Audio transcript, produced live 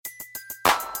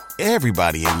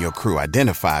Everybody in your crew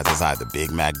identifies as either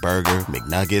Big Mac Burger,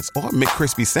 McNuggets, or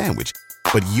McCrispy Sandwich.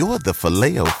 But you're the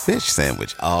Filet-O-Fish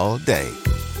Sandwich all day.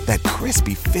 That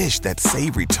crispy fish, that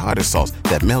savory tartar sauce,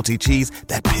 that melty cheese,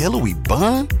 that pillowy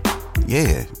bun.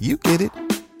 Yeah, you get it.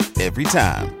 Every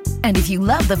time. And if you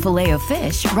love the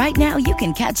Filet-O-Fish, right now you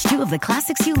can catch two of the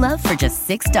classics you love for just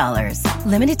 $6.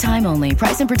 Limited time only.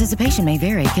 Price and participation may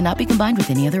vary. Cannot be combined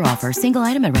with any other offer. Single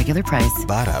item at regular price.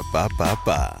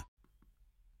 Ba-da-ba-ba-ba.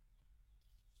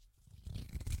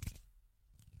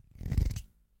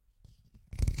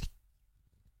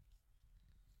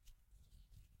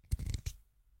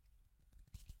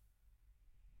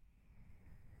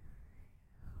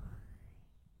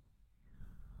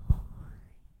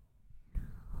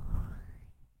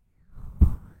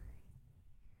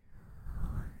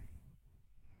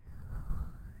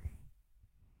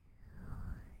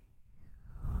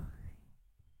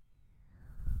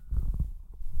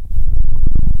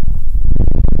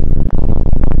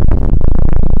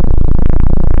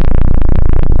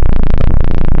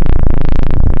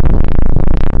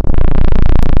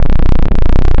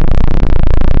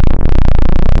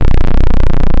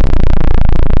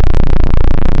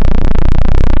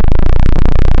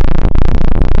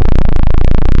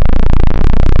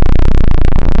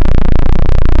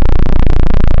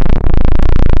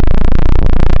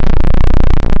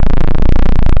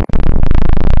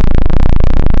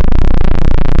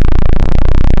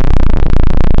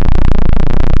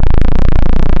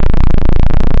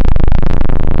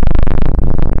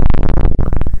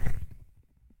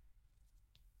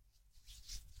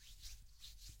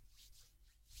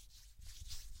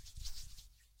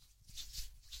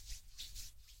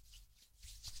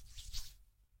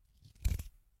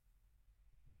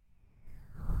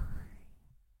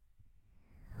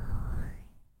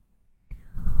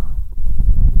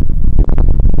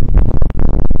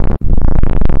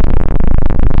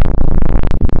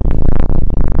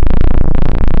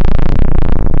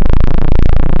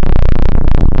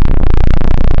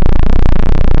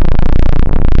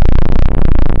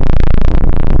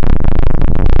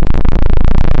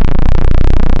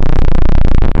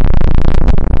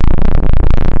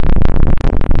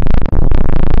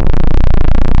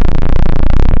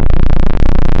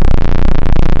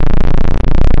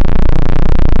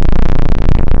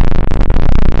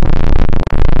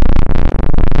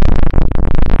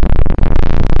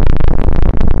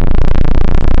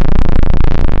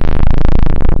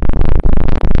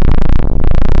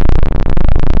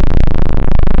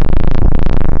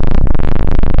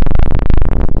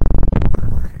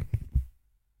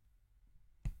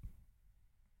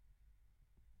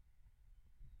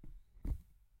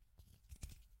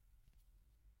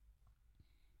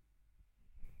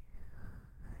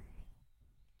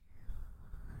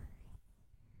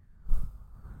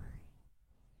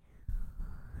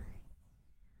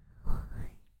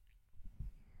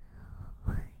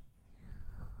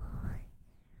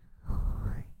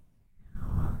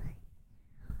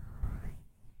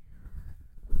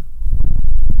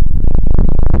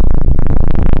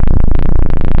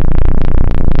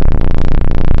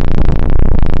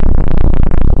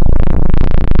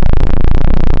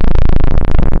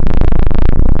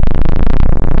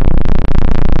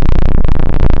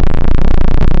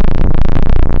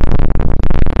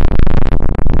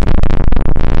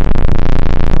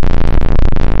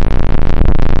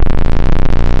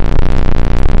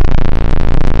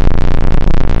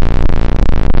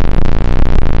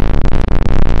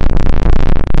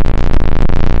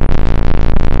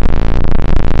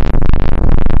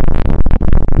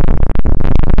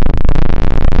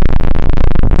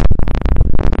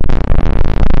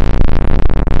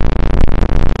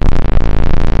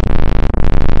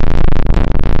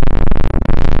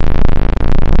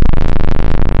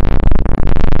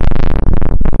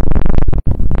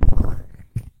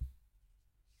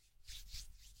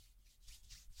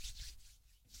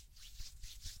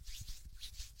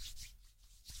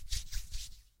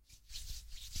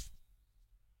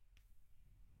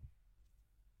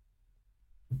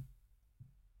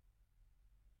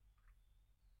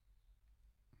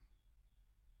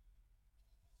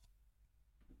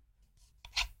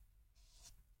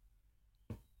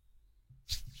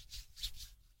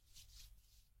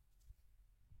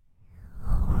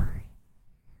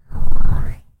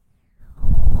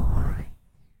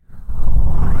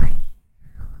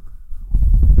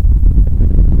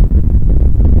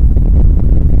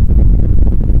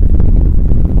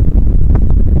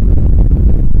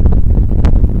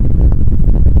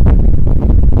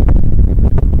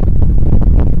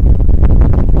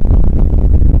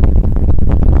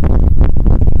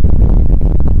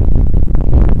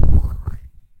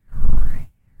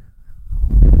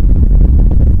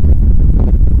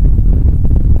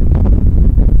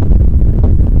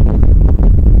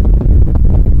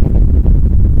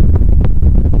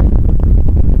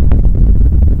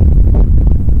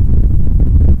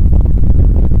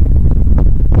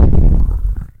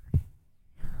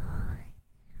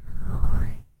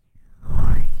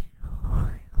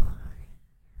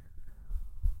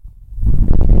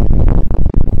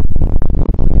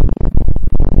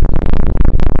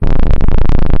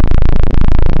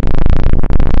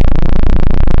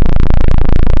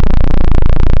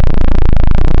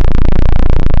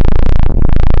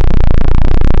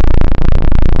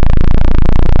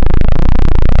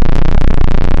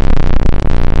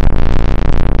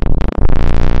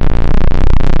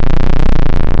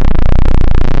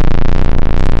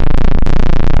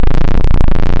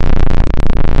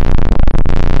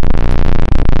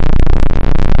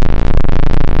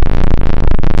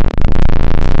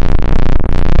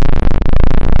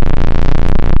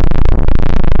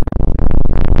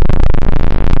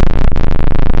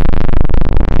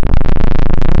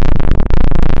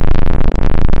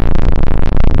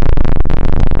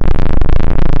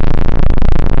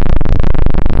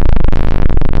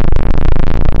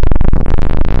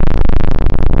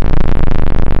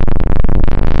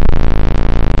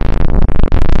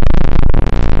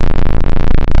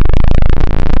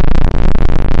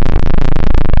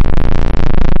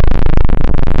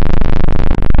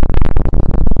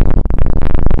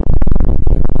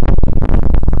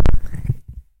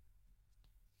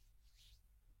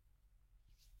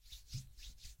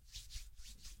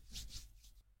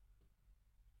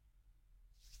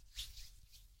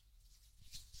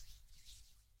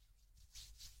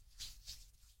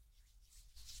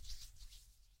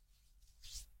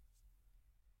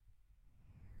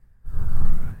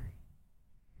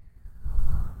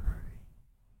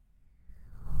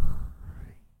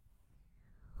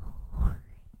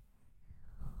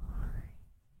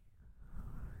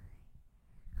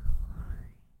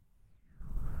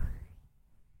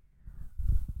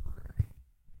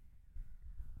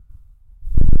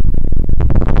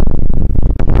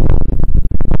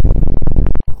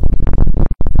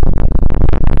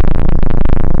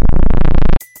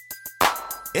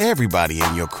 Everybody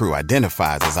in your crew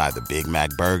identifies as either Big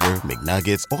Mac Burger,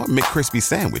 McNuggets, or McCrispy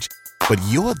Sandwich. But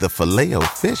you're the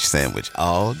Filet-O-Fish Sandwich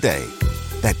all day.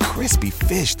 That crispy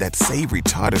fish, that savory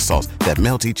tartar sauce, that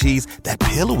melty cheese, that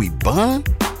pillowy bun.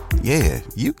 Yeah,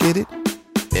 you get it.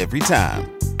 Every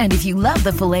time. And if you love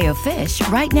the Filet-O-Fish,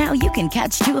 right now you can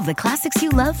catch two of the classics you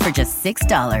love for just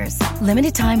 $6.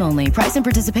 Limited time only. Price and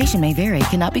participation may vary.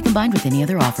 Cannot be combined with any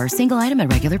other offer. Single item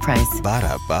at regular price.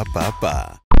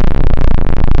 Ba-da-ba-ba-ba.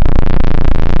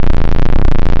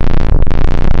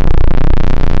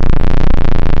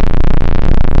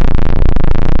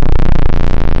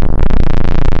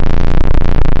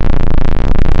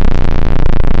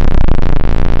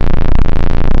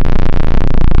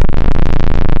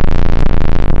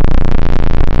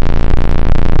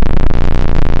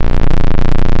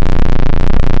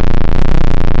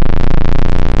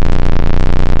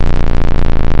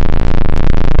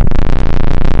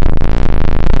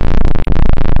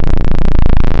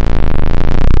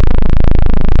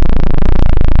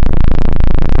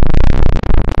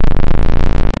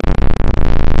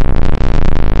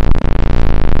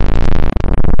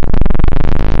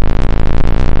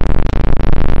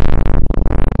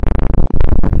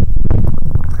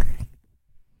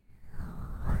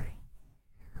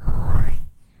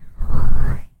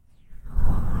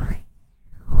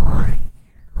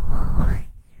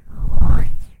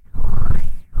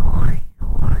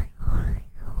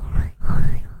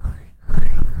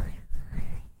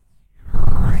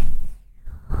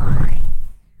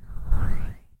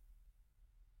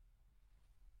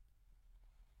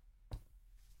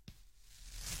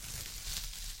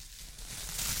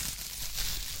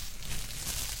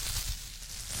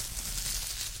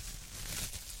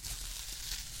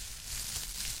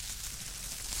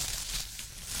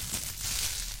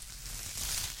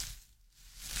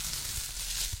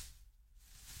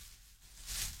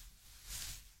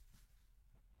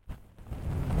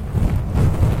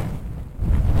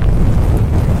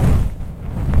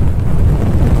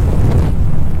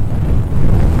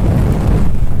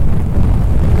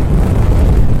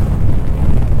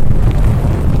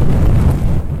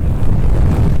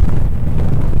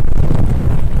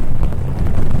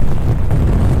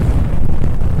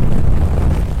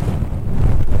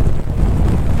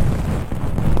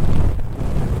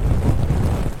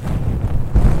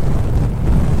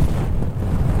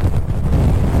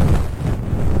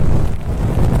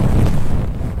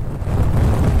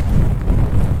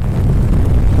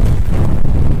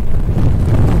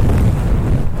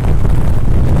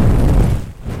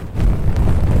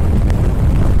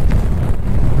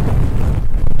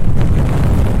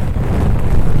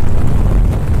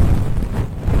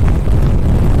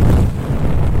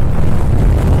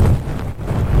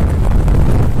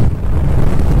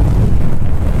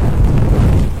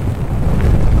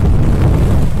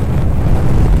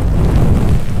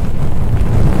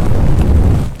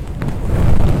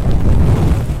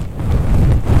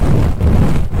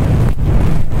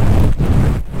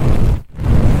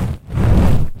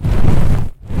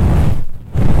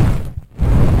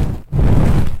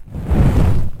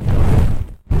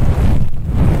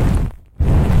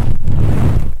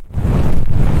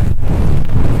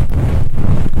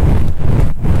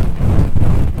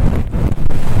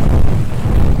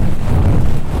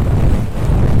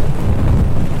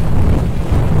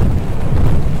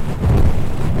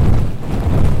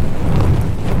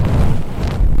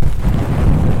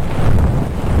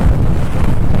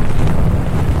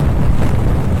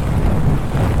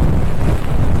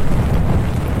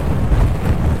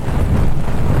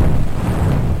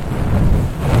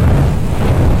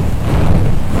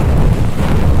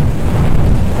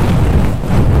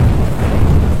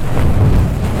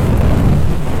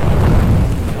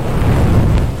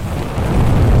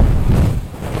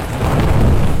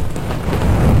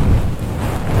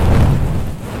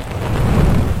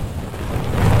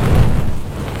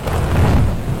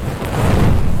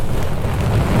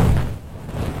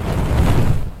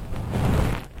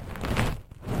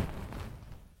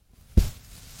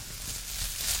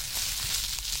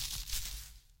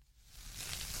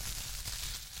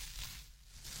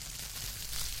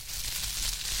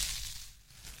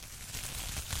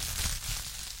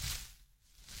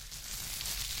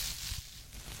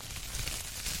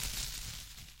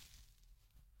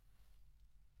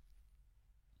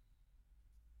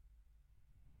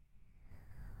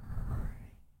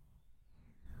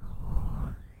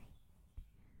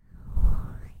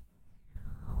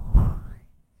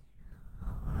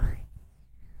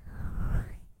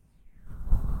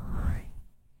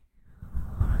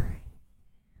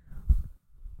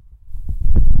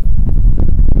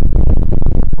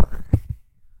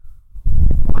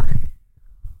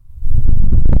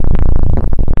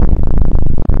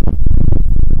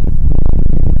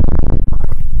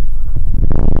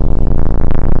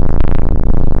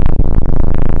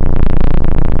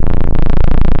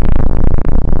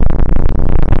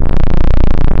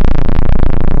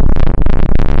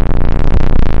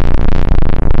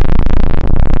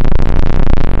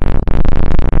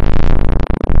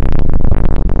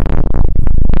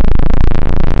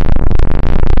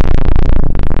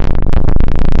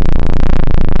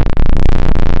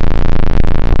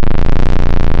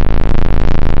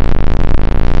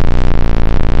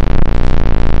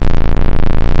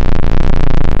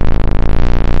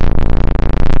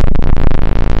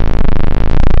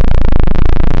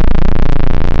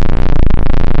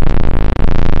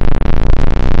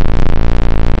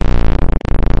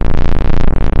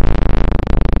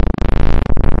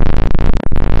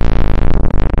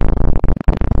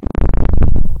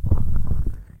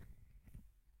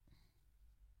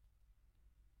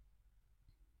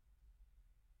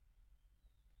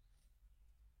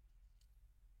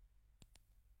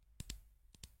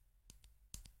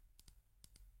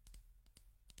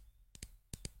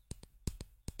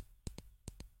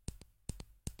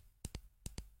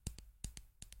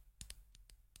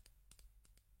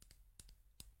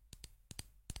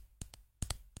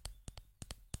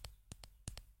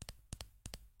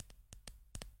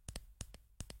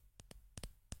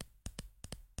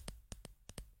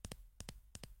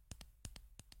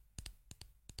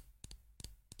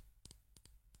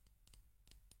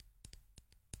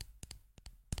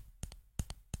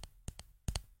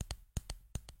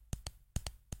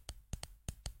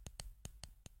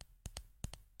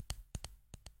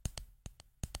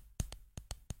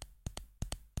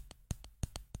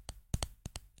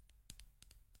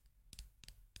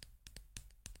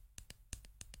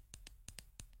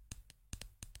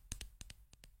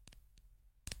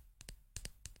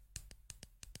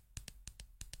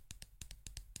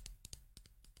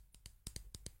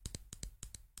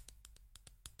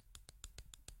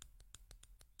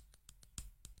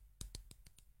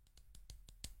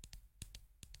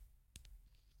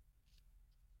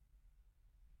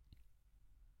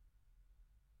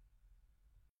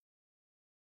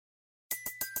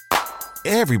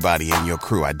 Everybody in your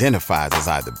crew identifies as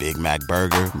either Big Mac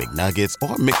Burger, McNuggets,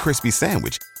 or McCrispy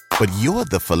Sandwich. But you're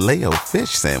the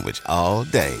Filet-O-Fish Sandwich all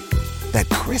day. That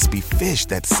crispy fish,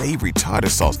 that savory tartar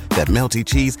sauce, that melty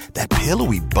cheese, that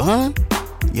pillowy bun.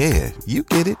 Yeah, you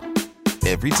get it.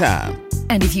 Every time.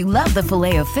 And if you love the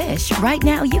Filet-O-Fish, right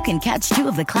now you can catch 2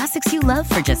 of the classics you love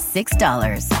for just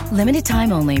 $6. Limited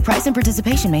time only. Price and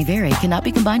participation may vary. Cannot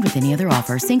be combined with any other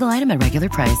offer. Single item at regular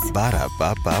price.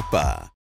 Ba-da-ba-ba-ba.